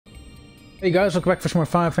Hey guys, welcome back for some more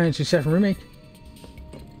Final Fantasy VII Remake.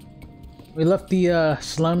 We left the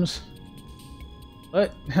slums,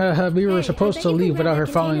 but we were supposed to leave without her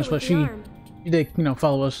following us, but she did, you know,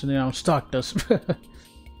 follow us and, you know, stalked us.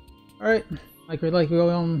 Alright, like we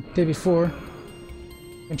did before.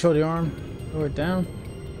 Control the arm, lower it down.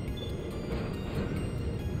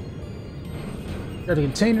 Grab the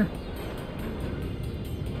container.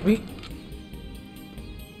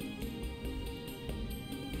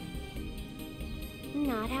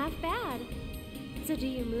 Not half bad. So do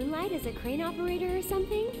you moonlight as a crane operator or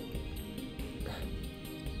something?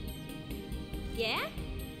 Yeah?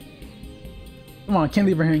 Come on, can't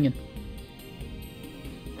leave her hanging.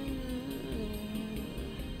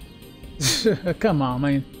 Come on,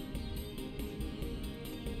 man.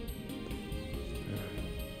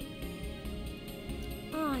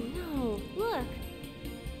 Oh no, look.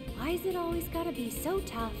 Why is it always gotta be so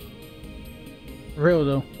tough? Real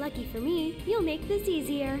though. Lucky for me, you'll make this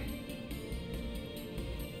easier.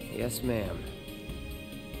 Yes, ma'am.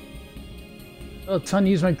 Oh, time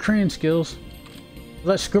to use my crane skills.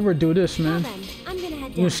 Let Scribber do this, man. Well then, I'm gonna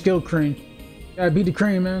head down. Use skill crane. Gotta beat the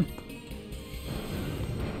crane, man.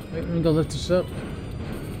 Wait, let me go lift this up.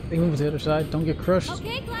 They move to the other side. Don't get crushed.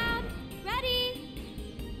 Okay, Cloud. Ready?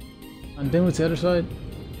 And then with the other side.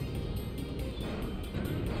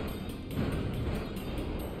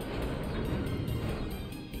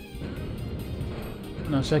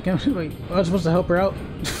 No, a second. Wait, I was supposed to help her out.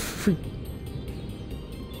 Freak.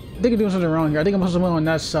 I think I'm doing something wrong here. I think I'm supposed to move on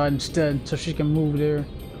that side instead, so she can move there.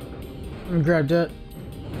 Let me grab that.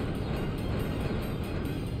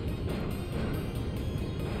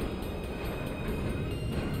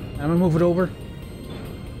 I'm gonna move it over.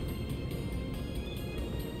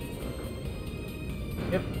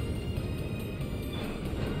 Yep.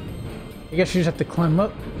 I guess you just have to climb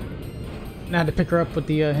up. And I had to pick her up with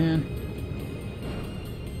the hand.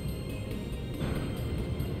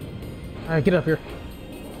 Alright, get up here.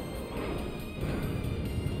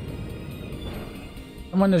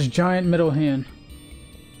 I'm on this giant middle hand.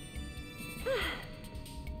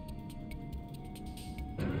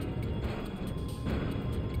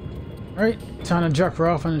 Alright, time to drop her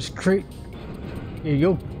off on this crate. Here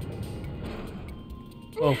you go.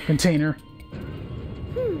 Oh, container.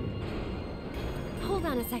 Hold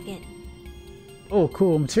on a second. Oh,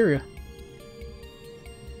 cool, materia.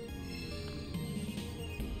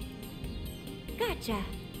 Gotcha.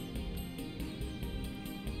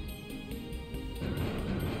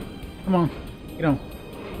 Come on, get on.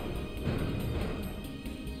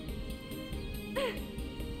 I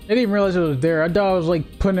didn't even realize it was there. I thought I was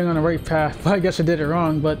like putting it on the right path, but I guess I did it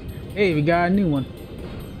wrong. But hey, we got a new one.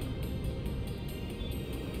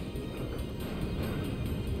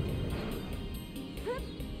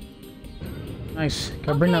 Nice.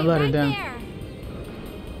 Gotta bring that ladder right down. There.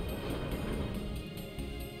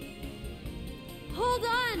 Hold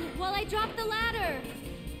on while I drop the ladder.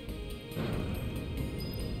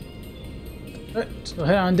 Alright, so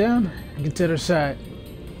head on down and get to the other side.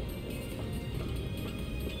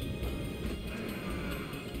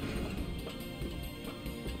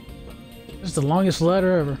 This is the longest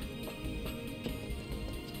ladder ever.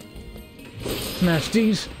 Smash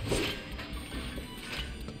these.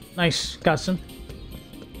 Nice, got some.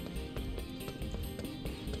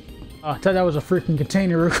 Oh, I thought that was a freaking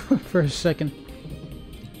container for a second.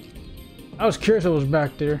 I was curious what was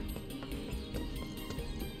back there.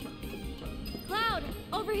 Cloud,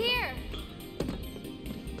 over here.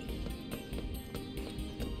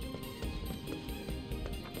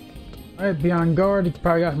 Alright, be on guard. You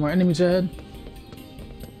probably got more enemies ahead.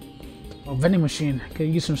 Oh, vending machine. Could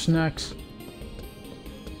use some snacks.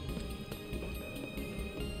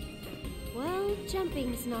 Well,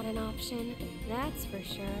 jumping's not an option, that's for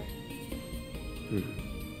sure.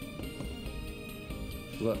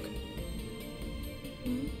 Look,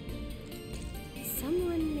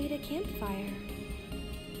 Someone made a campfire.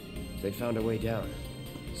 they found a way down.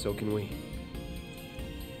 So can we.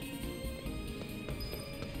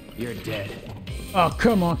 You're dead. Oh,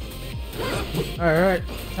 come on. Alright,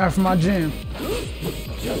 time for my jam.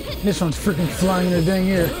 This one's freaking flying in the dang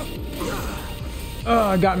air.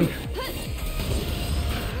 Oh, got me.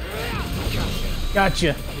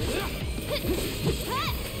 Gotcha.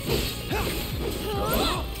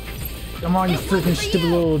 Come on, you freaking stupid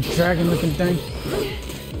little dragon-looking thing.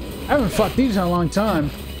 I haven't fought these in a long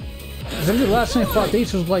time. I think the last time I fought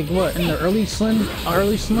these was like, what, in the early slims?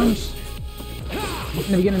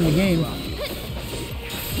 In the beginning of the game.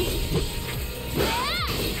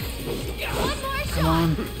 Come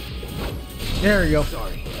on. There we go.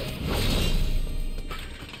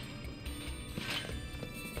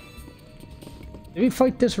 Did we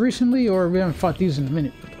fight this recently, or we haven't fought these in a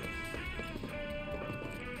minute?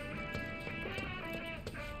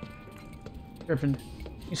 Griffin,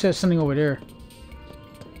 he says something over there.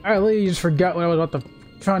 I literally just forgot what I was about to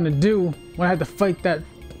trying to do when I had to fight that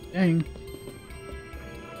thing.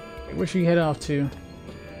 Where should we head off to?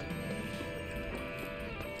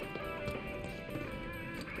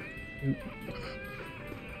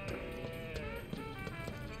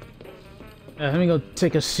 Let me go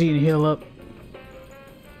take a seat and heal up.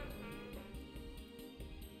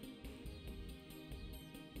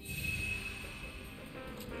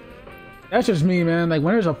 That's just me, man. Like,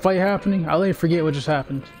 when there's a fight happening, I'll literally forget what just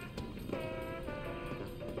happened.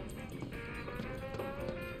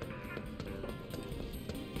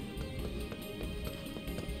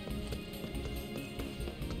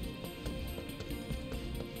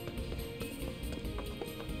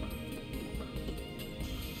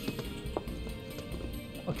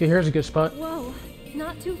 Okay, here's a good spot. Whoa,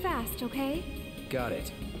 not too fast, okay? Got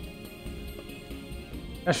it.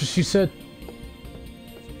 That's what she said.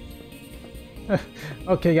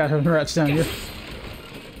 Okay, got her rats down here.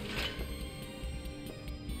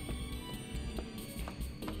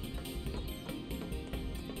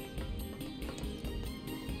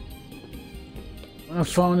 I'm gonna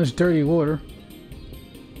fall in this dirty water.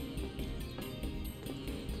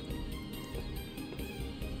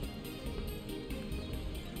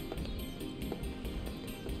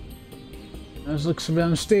 This looks a bit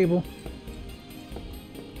unstable.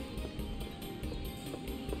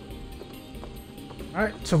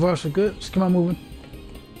 Alright, so far so good. Let's keep on moving.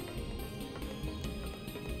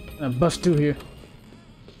 Bust through here.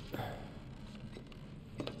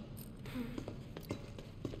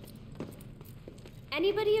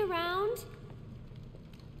 Anybody around?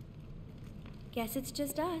 Guess it's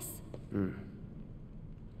just us.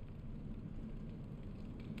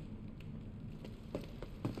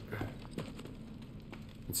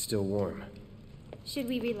 It's still warm. Should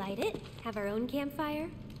we relight it? Have our own campfire?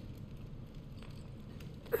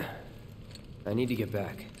 I need to get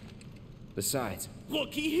back. Besides,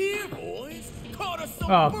 looky here, boys. Caught us some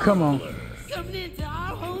Oh, come on. burglars. Coming into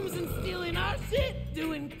our homes and stealing our shit,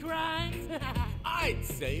 doing crimes. I'd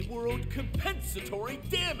say we're owed compensatory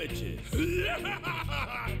damages.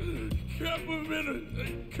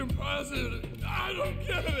 Minute composite. I don't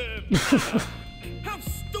get it. How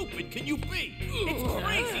stupid can you be? It's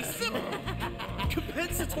crazy simple.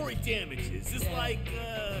 Compensatory damages is like,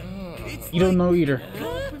 it's You don't know either.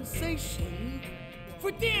 compensation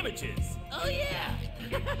for damages. Oh yeah,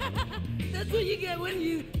 that's what you get when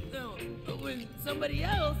you, when somebody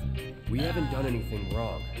else. we haven't done anything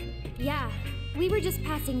wrong. Yeah, we were just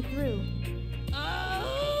passing through.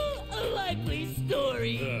 Oh, a likely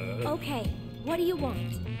story. Okay, what do you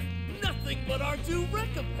want? Nothing but our due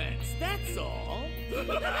recompense, that's all. You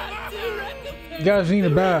guys need a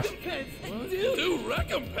bath. Do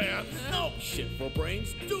recompense. No shit for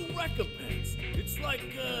brains, due recompense. It's like,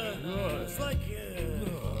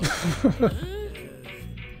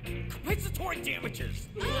 compensatory damages.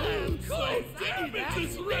 Of course,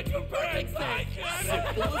 Damages recompense. I get it.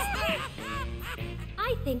 Simple as that.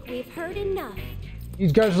 I think we've heard enough.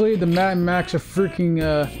 These guys lead the Mad Max of freaking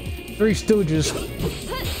Three Stooges.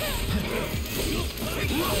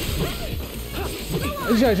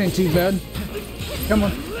 These guys ain't too bad. Come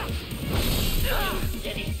on.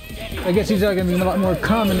 I guess these are gonna be a lot more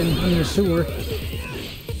common in the sewer.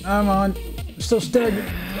 Come on. I'm still staggered.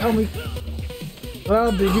 Help me.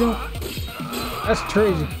 Well, dude, you don't. That's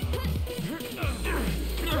crazy.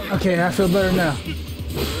 Okay, I feel better now.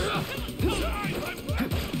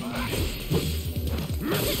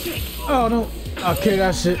 Oh no. Okay,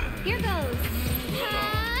 that's it. Here goes.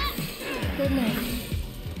 Good night.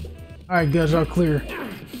 Alright, guys, all clear.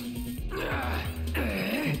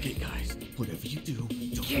 Okay, guys, whatever you do,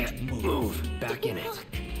 don't Move. Back in it.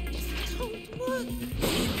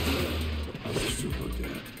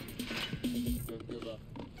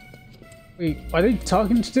 Wait, are they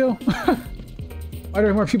talking still? Why are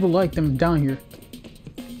there more people like them down here?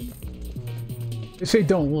 They say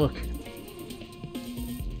don't look.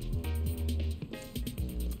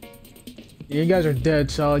 Yeah, you guys are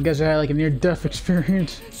dead, so I guess I had like a near-death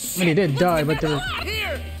experience. I mean, they did die, but they're...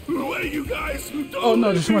 Here! Wait, you guys. Don't Oh no,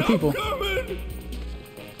 let there's me, more I'm people. coming.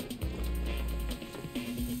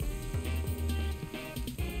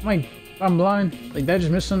 I'm blind. Like, did I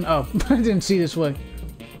just miss some? Oh, I didn't see this way.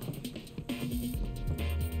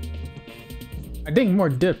 I think more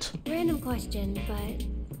dipped. Random question, but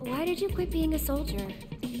why did you quit being a soldier?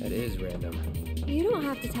 That is random. You don't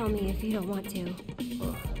have to tell me if you don't want to.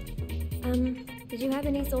 Did you have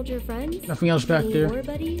any soldier friends? Nothing else back Any there. war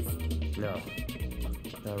buddies? No.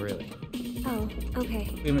 Oh, really? Oh, okay.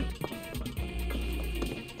 Wait a minute.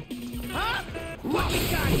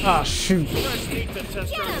 Ah, shoot.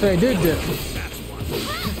 So I did this.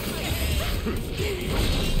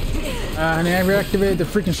 And I reactivated the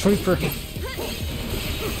freaking sweeper.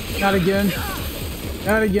 Not again.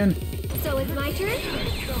 Not again. So it's my turn?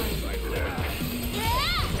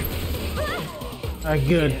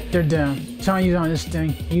 Good. They're down. Trying to use on this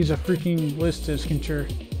thing. Use a freaking list as control.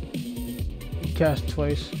 Cast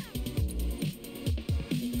twice.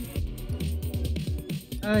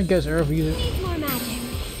 I guess Earth will use it. Needs more magic.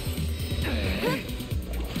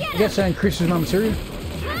 I guess that increases my material.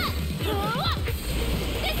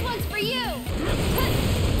 This one's for you.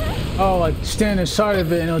 Oh, like stand inside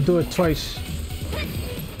of it and it'll do it twice.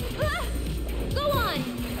 Go on.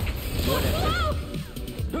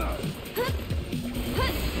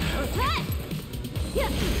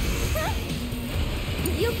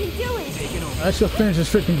 You can do it. Let's go finish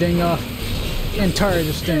this freaking thing off. I'm tired of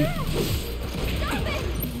this thing.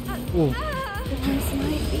 Ooh.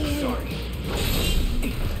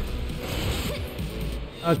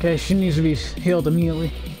 Okay, she needs to be healed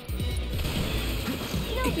immediately.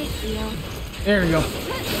 No big deal. There we go.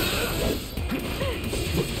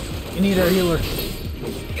 You need our healer.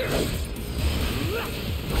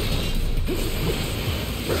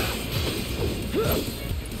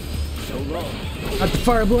 Not the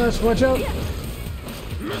fire blast, watch out!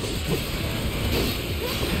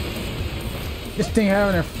 This thing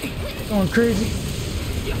having her going crazy.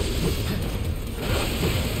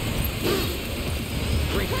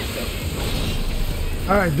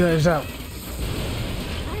 Alright, good, it's out.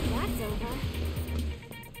 Glad that's over.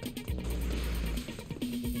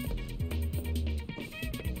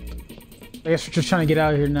 I guess we're just trying to get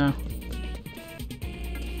out of here now.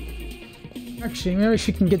 Actually, maybe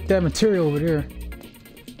she can get that material over there.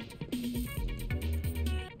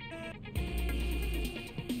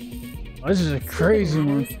 Oh, this is a crazy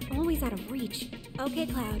one. Always out of reach. Okay,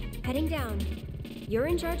 Cloud, heading down. You're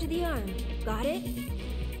in charge of the arm. Got it?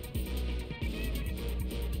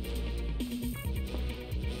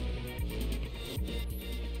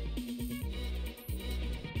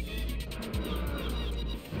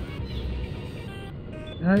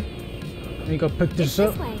 Alright. Let me go pick this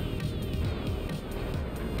up. This way.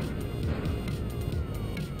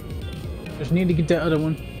 Just need to get that other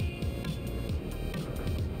one.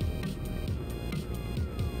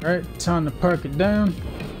 Alright, time to park it down.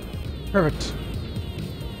 Perfect.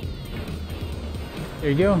 There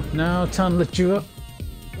you go. Now time to lift you up.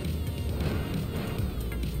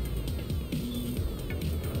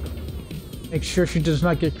 Make sure she does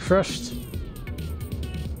not get crushed.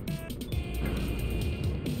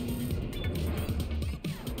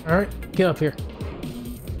 Alright, get up here.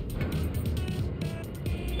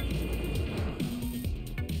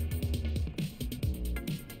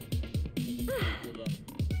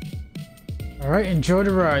 Alright, enjoy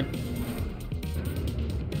the ride.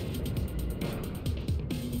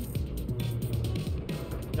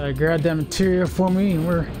 Gotta grab that material for me and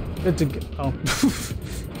we're good to go. Oh,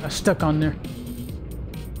 I stuck on there.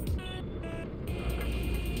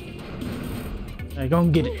 Alright, go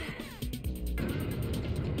and get it.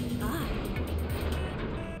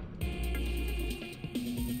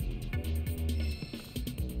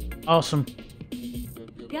 Awesome.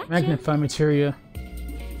 Gotcha. Magnify materia.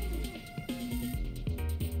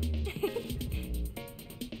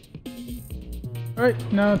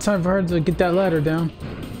 Alright, now it's time for her to get that ladder down.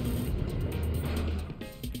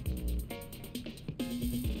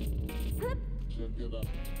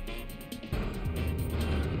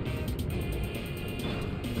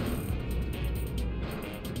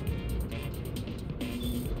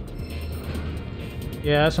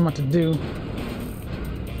 Yeah, that's what I'm about to do.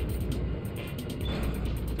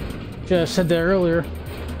 Should have said that earlier.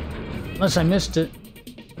 Unless I missed it.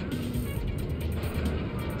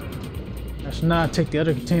 Let's not take the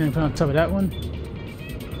other container and put it on top of that one.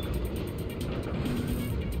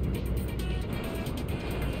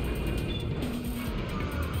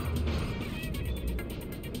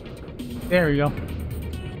 There we go.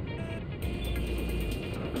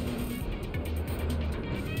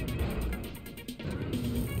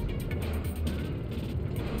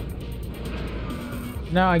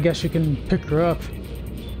 Now I guess you can pick her up.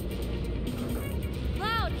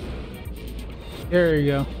 Cloud. There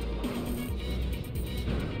you go.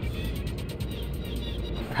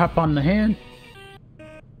 Hop on the hand.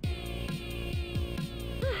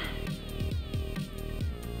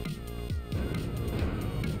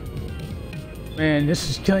 Man, this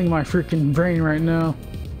is killing my freaking brain right now.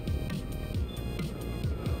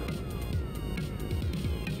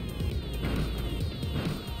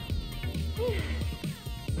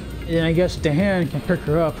 And I guess the hand can pick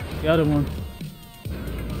her up. The other one.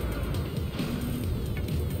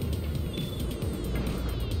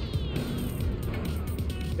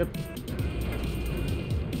 Yep.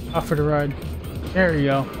 Off for the ride. There you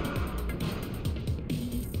go.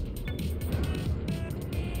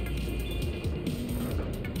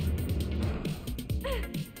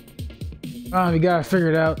 We got it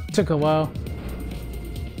figured out. Took a while.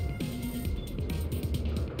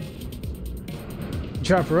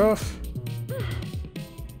 Drop her off.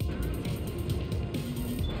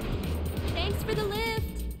 Thanks for the lift.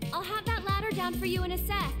 I'll have that ladder down for you in a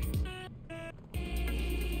sec.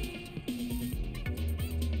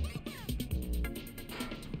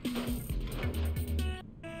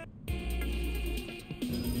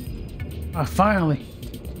 Ah, finally.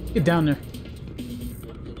 Get down there.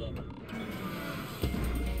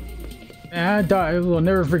 I die. We'll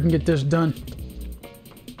never freaking get this done.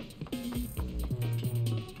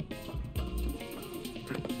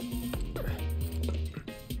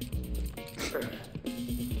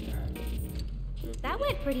 That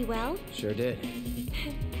went pretty well. Sure did.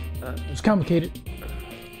 It's complicated.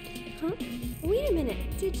 Huh? Wait a minute.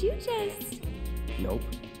 Did you just... Nope.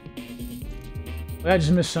 I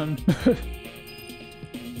just missed something.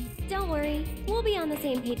 Don't worry. We'll be on the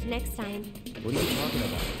same page next time. What are you talking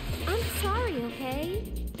about? I'm sorry, okay?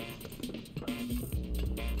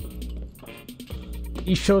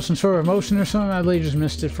 He showed some sort of emotion or something. I literally just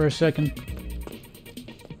missed it for a second.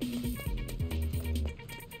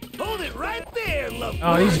 Hold it right there, love.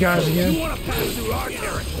 Oh, these guys again. You want to pass through our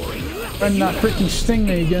territory? Trying to not freaking sting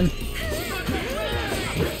me again.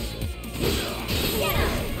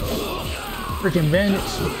 Freaking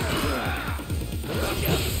bandits.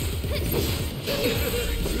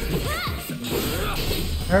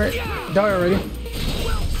 Alright, die already.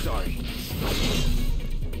 Sorry.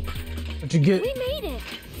 What'd you get? We made it.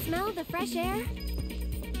 Smell the fresh air?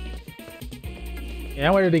 Yeah,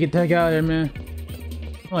 I wanted to get the heck out of there, man.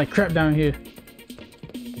 I'm like crap down here.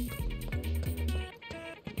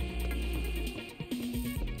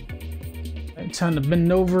 Right, time to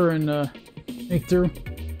bend over and make through.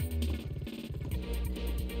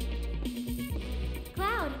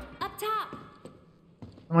 Cloud, up top.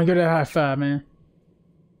 I'm gonna give that high five, man.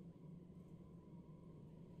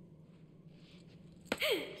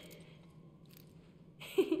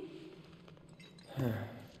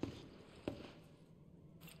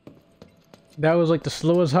 That was like the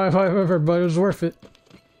slowest high five ever, but it was worth it.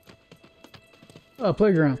 Oh,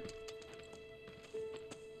 playground.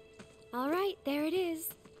 All right, there it is.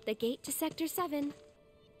 The gate to Sector 7.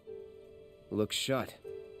 Looks shut.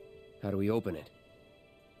 How do we open it?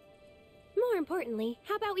 More importantly,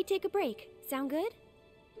 how about we take a break? Sound good?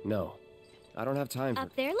 No. I don't have time for...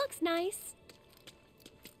 Up there looks nice.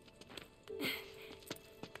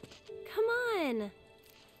 Come on.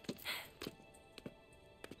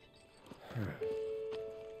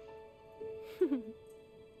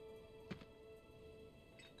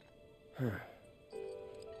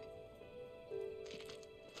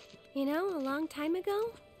 You know, a long time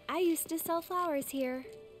ago, I used to sell flowers here.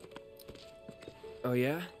 Oh,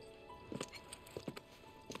 yeah?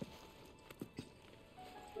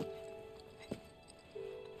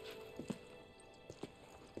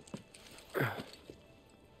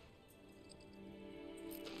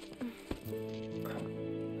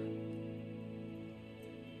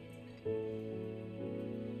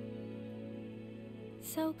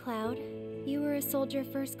 So, Cloud, you were a soldier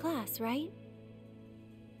first class, right?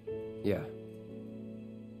 Yeah.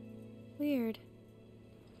 Weird.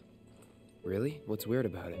 Really? What's weird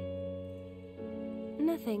about it?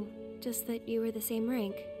 Nothing. Just that you were the same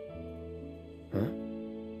rank. Huh?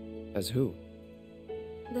 As who?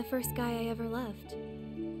 The first guy I ever loved.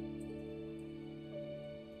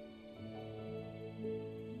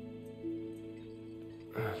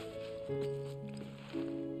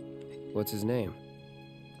 What's his name?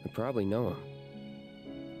 I probably know him.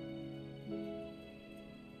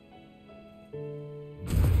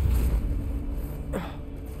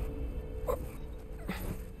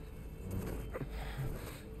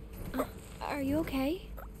 Are you okay?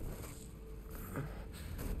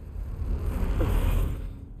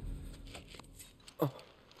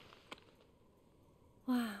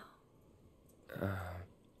 Wow.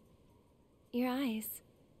 Your eyes.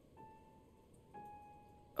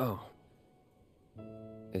 Oh.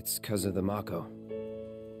 It's 'cause of the Mako.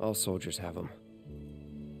 All soldiers have them.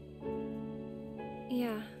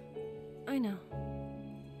 Yeah, I know.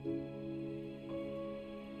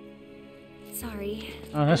 Sorry.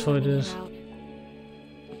 Oh, that's what it I'm is. out.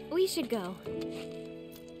 We should go.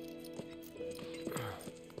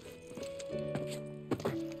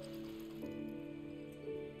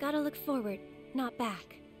 gotta look forward, not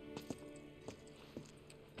back.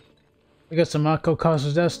 I guess the Mako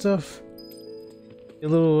causes that stuff. The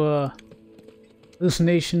little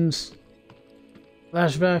hallucinations,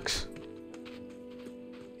 flashbacks.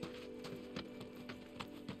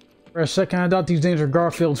 For a second, I thought these things were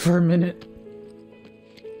Garfield for a minute.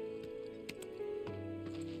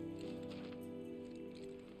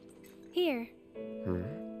 Here.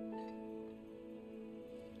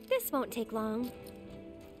 This won't take long.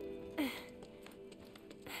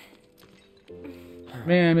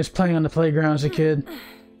 Man, I miss playing on the playground as a kid.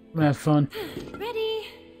 I had fun. Ready?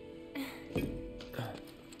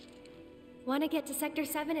 Want to get to Sector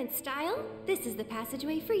 7 in style? This is the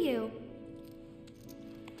passageway for you.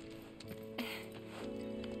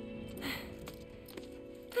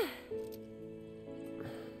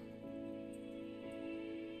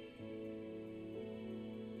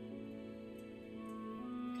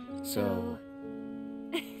 So...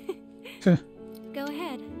 Go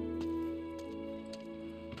ahead.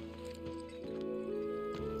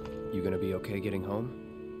 You gonna be okay getting home?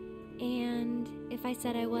 And if I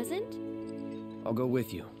said I wasn't? I'll go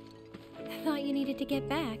with you. I thought you needed to get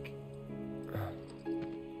back.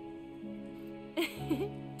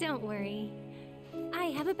 Don't worry. I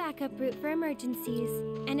have a backup route for emergencies,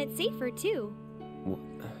 and it's safer too.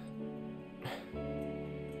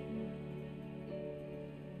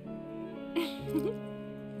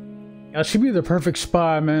 Yeah, she'd be the perfect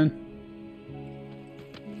spy, man.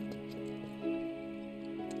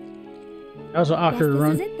 That was an awkward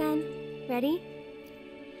run. This is it then. Ready?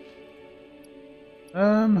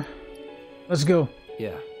 Let's go.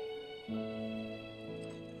 Yeah.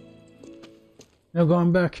 No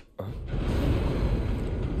going back.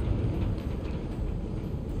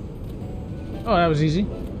 Oh, that was easy.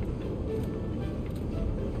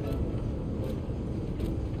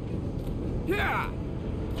 Yeah!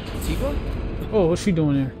 Tifa? Oh, what's she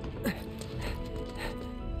doing there?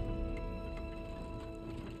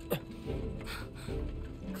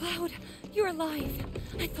 Cloud, you're alive.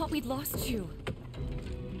 I thought we'd lost you.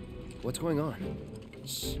 What's going on?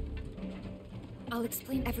 Shh. I'll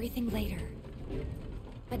explain everything later.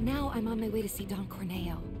 But now I'm on my way to see Don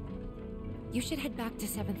Corneo. You should head back to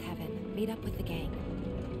 7th Heaven, meet up with the gang.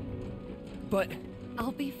 But...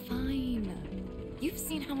 I'll be fine. You've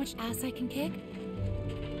seen how much ass I can kick?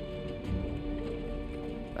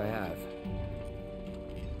 I have.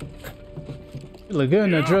 You look good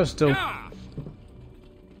in that dress, though. Yeah!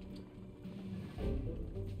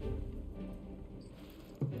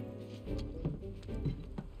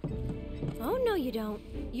 Oh, no you don't.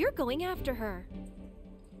 You're going after her.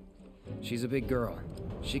 She's a big girl.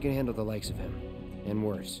 She can handle the likes of him. And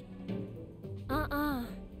worse.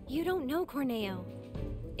 You don't know Corneo.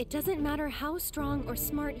 It doesn't matter how strong or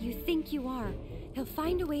smart you think you are. He'll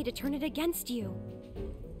find a way to turn it against you.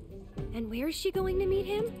 And where is she going to meet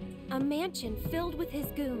him? A mansion filled with his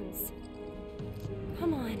goons.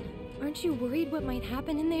 Come on, aren't you worried what might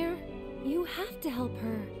happen in there? You have to help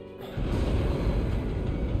her.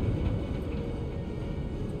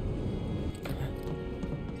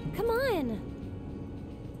 Come on!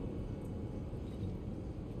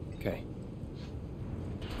 Okay.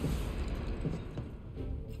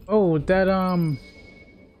 Oh, that,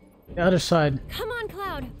 the other side. Come on,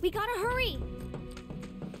 Cloud! We gotta hurry!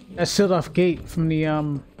 That sealed off gate from the,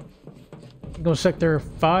 go Sector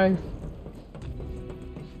 5.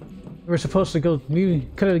 We were supposed to go, we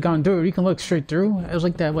could have gone through it. We can look straight through. It was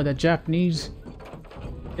like that, what, that Japanese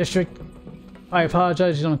district. I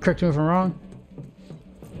apologize, you don't correct me if I'm wrong.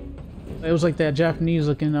 It was like that Japanese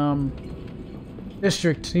looking,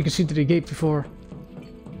 district. You can see through the gate before.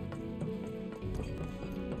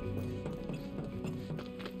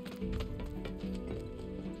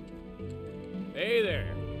 Hey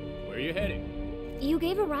there. Where you headed? You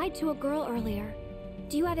gave a ride to a girl earlier.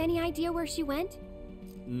 Do you have any idea where she went?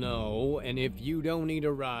 No, and if you don't need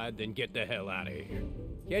a ride, then get the hell out of here.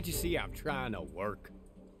 Can't you see I'm trying to work?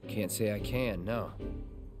 Can't say I can, no.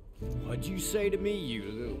 What'd you say to me, you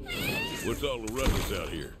little... What's all the ruckus out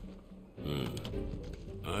here?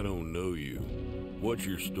 I don't know you. What's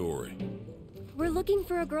your story? We're looking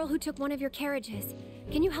for a girl who took one of your carriages.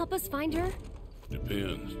 Can you help us find her?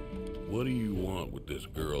 Depends. What do you want with this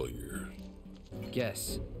girl of yours?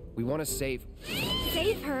 Guess. We want to save...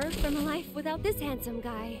 Save her from a life without this handsome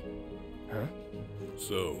guy. Huh?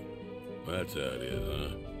 So, that's how it is,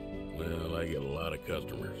 huh? Well, I get a lot of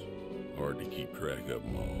customers. Hard to keep track of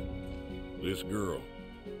them all. This girl,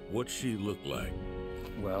 what's she look like?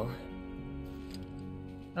 Well...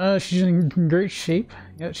 She's in great shape.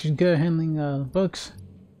 Yeah, she's good at handling, books.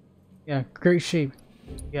 Yeah, great shape.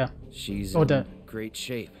 Yeah. She's Oh, in that. great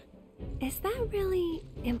shape. Is that really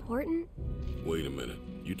important? Wait a minute.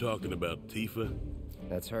 You talking about Tifa?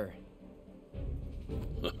 That's her.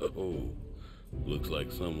 Oh, looks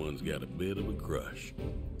like someone's got a bit of a crush.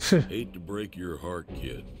 Hate to break your heart,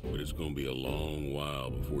 kid, but it's gonna be a long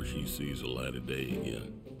while before she sees the light of day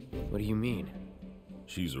again. What do you mean?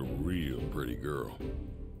 She's a real pretty girl.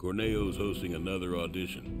 Corneo's hosting another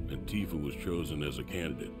audition, and Tifa was chosen as a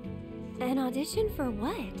candidate. An audition for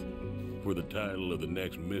what? For the title of the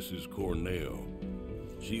next Mrs. Corneo.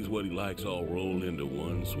 She's what he likes all rolled into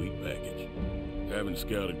one sweet package. Having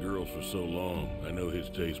scouted girls for so long, I know his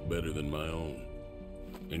taste better than my own.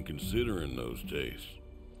 And considering those tastes,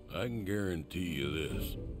 I can guarantee you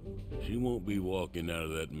this. She won't be walking out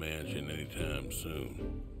of that mansion anytime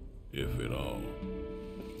soon. If at all.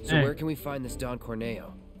 So where can we find this Don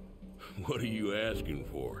Corneo? What are you asking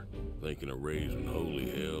for? Thinking of raising holy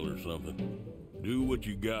hell or something? Do what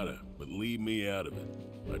you gotta, but leave me out of it.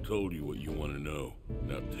 I told you what you want to know.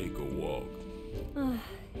 Now take a walk.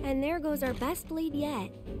 And there goes our best lead yet.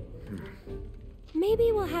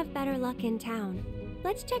 Maybe we'll have better luck in town.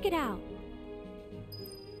 Let's check it out.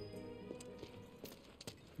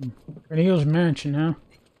 Corneo's mansion, huh?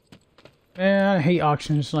 Man, I hate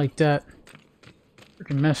auctions like that.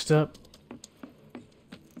 Freaking messed up.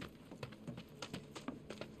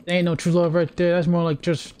 There ain't no true love right there. That's more like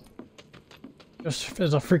just as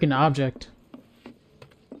a freaking object.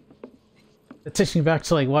 It takes me back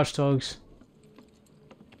to like Watch Dogs.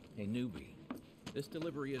 Hey newbie, this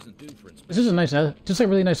delivery isn't due for inspection. This is a nice, just like a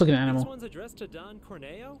really nice looking animal. This one's addressed to Don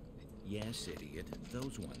Corneo? Yes, idiot.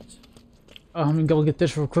 Those ones. Oh, I'm gonna go get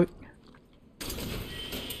this real quick.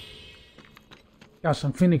 Got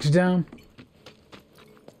some Phoenix down.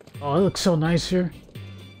 Oh, it looks so nice here.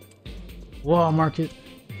 Wall market.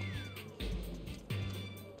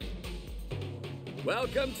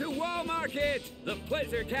 Welcome to Wall Market, the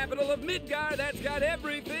pleasure capital of Midgar that's got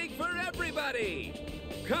everything for everybody.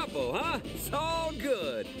 Couple, huh? It's all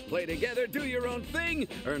good. Play together, do your own thing,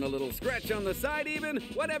 earn a little scratch on the side even.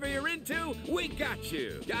 Whatever you're into, we got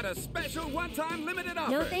you. Got a special one-time limited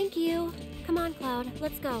offer. No, thank you. Come on, Cloud.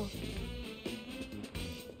 Let's go.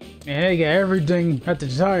 Man, they got everything at the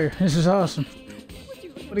desire. This is awesome.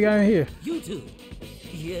 What do you got in here? You two.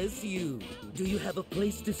 Yes, you. Do you have a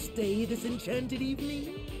place to stay this enchanted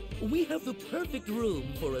evening? We have the perfect room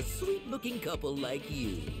for a sweet-looking couple like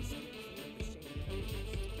you.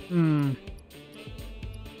 I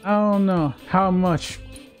don't know. How much?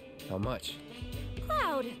 How much?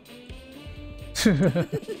 Cloud!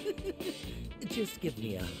 Just give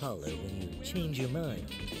me a holler when you change your mind.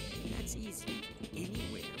 That's easy.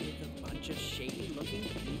 Anywhere with a bunch of shady-looking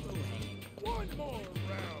people hanging. One more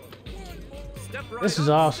round. One more. Step right This is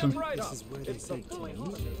up, awesome. step right This up. is where they say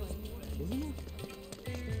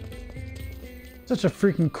Such a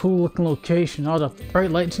freaking cool looking location. All the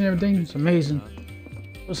bright lights and everything. It's amazing.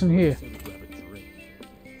 What's in here?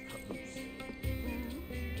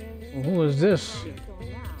 Well, who is this?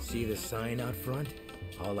 See the sign out front?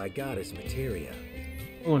 All I got is materia.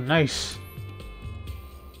 Oh, nice.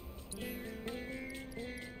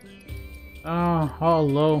 Oh, all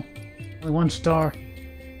low. Only 1 star.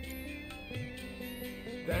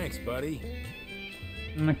 Thanks, buddy.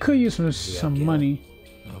 And I could use some money.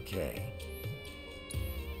 Okay.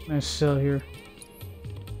 Nice sell here.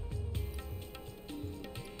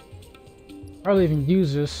 Probably even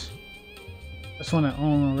use this. That's one I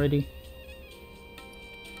own already.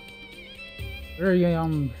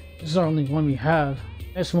 This is our only one we have.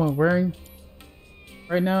 That's the one we're wearing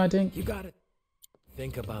right now, I think. You got it.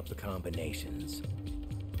 Think about the combinations.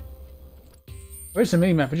 Where's the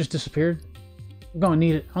mini map? It just disappeared. I'm gonna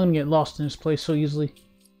need it. I'm gonna get lost in this place so easily.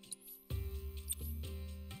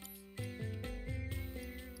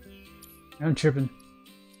 I'm tripping.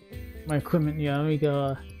 My equipment, yeah, let me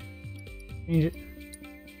go change it.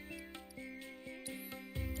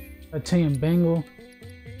 Titanium bangle.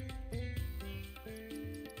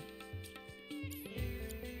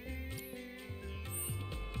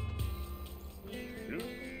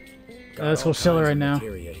 Let's go sell it right now.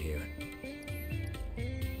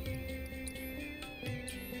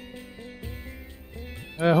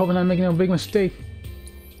 I hope I'm not making a big mistake.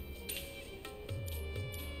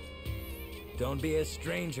 Don't be a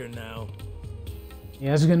stranger now.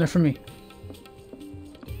 Yeah, that's good enough for me.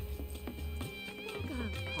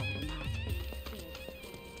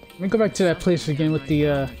 Let me go back to that place again with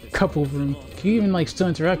the couple room. Can you even like still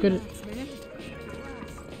interact with it?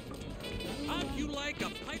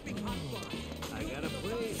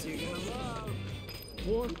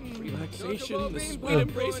 Relaxation, the sweet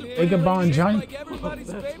embrace of Vagabond Johnny?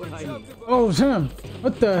 Oh, it's him!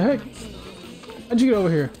 What the heck? How'd you get over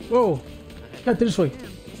here? Whoa! Got this way.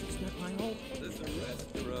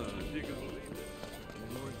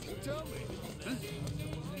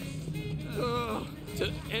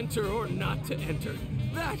 To enter or not to enter?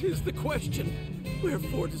 That is the question.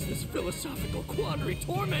 Wherefore does this philosophical quandary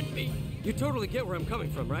torment me? You totally get where I'm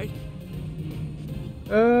coming from, right?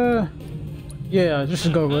 Yeah,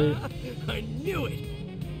 just go right. I knew it!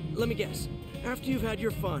 Let me guess. After you've had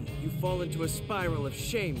your fun, you fall into a spiral of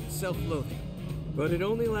shame and self-loathing. But it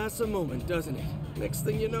only lasts a moment, doesn't it? Next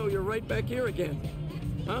thing you know, you're right back here again.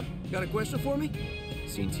 Huh? Got a question for me?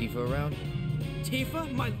 Seen Tifa around?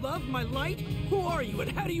 Tifa? My love? My light? Who are you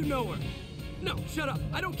and how do you know her? No, shut up.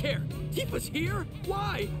 I don't care. Tifa's here?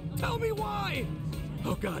 Why? Tell me why!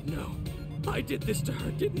 Oh God, no. I did this to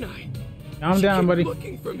her, didn't I? Calm down, buddy.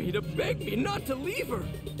 Looking for me to beg me not to leave her.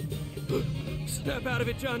 Snap out of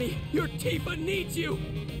it, Johnny. Your Tifa needs you.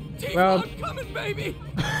 Tifa, well, I'm coming, baby.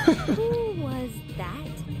 Who was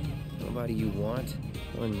that? Nobody you want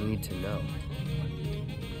or need to know.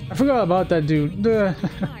 I forgot about that dude. I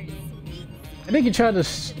think he tried to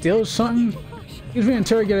steal something. He was being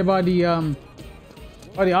interrogated by the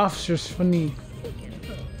officers from the.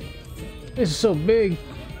 This is so big.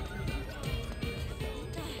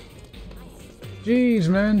 Jeez,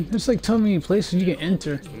 man, it's like telling me places you can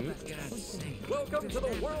enter. Welcome to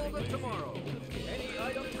the world of tomorrow.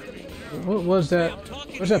 What was that?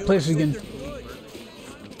 Where's that place again?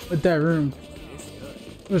 With that room.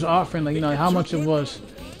 It was offering, like, you know, how much it was.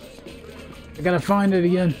 I gotta find it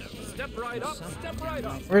again. Step right up, step right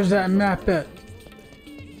up. Where's that map at?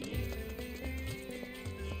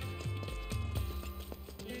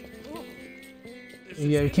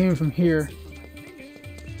 Yeah, it came from here.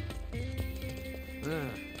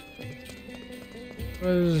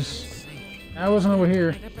 I wasn't over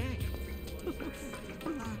here.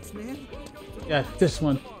 Yeah, this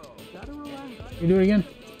one. You do it again?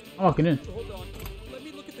 I'm walking in. Hold on. Let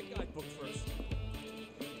me look at the guidebook first.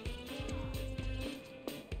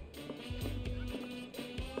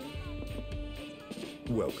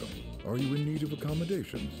 Welcome. Are you in need of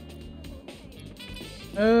accommodations?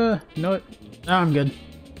 You know what? Nah, I'm good.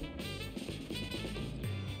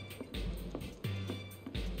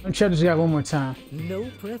 Let me check this guy one more time. No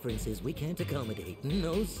preferences we can't accommodate.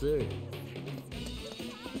 No, sir.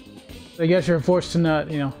 I guess you're forced to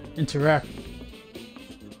not, you know, interact.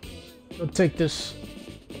 Go take this.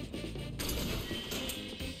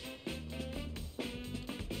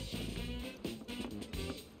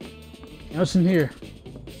 What's in here?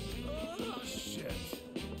 Oh, shit.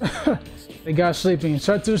 The guy's sleeping.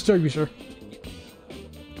 Sorry to disturb you, sir.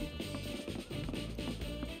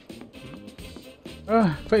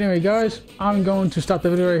 But anyway, guys, I'm going to stop the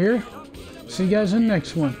video right here. See you guys in the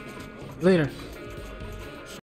next one. Later.